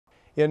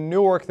In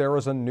Newark, there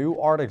is a new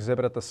art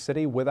exhibit at the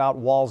City Without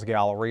Walls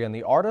Gallery, and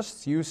the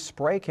artists use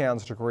spray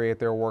cans to create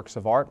their works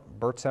of art.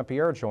 Bert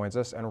St-Pierre joins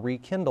us and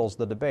rekindles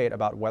the debate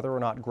about whether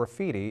or not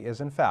graffiti is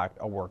in fact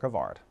a work of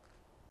art.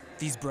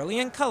 These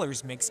brilliant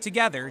colors mix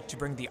together to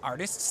bring the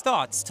artist's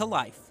thoughts to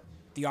life.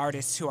 The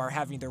artists who are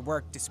having their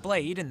work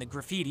displayed in the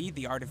Graffiti,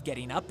 the Art of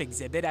Getting Up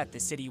exhibit at the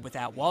City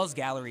Without Walls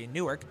Gallery in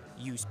Newark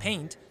use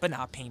paint, but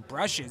not paint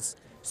brushes.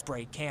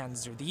 Spray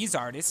cans are these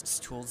artists'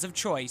 tools of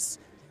choice.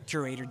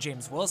 Curator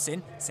James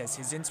Wilson says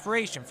his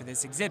inspiration for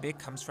this exhibit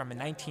comes from a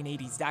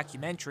 1980s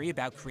documentary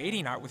about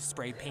creating art with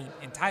spray paint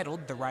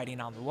entitled The Writing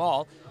on the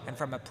Wall, and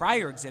from a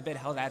prior exhibit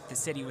held at the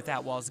City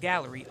Without Walls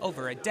Gallery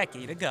over a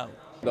decade ago.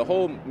 The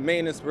whole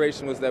main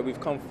inspiration was that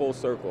we've come full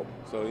circle.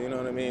 So, you know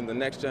what I mean? The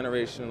next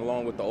generation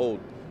along with the old.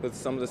 Because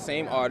some of the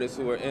same artists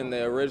who were in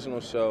the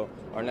original show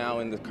are now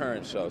in the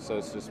current show. So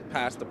it's just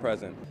past the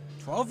present.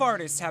 12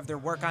 artists have their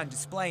work on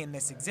display in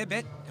this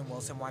exhibit, and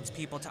Wilson wants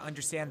people to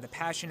understand the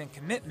passion and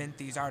commitment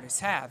these artists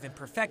have in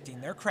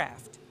perfecting their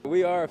craft.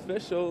 We are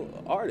official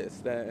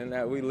artists, and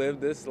that we live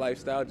this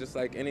lifestyle just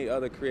like any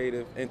other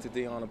creative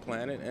entity on the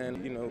planet,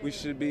 and you know, we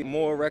should be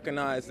more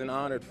recognized and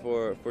honored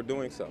for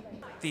doing so.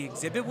 The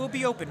exhibit will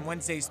be open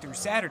Wednesdays through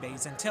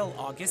Saturdays until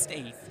August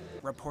 8th.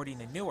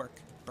 Reporting in Newark,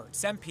 Bert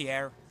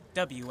St-Pierre,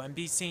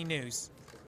 WMBC News.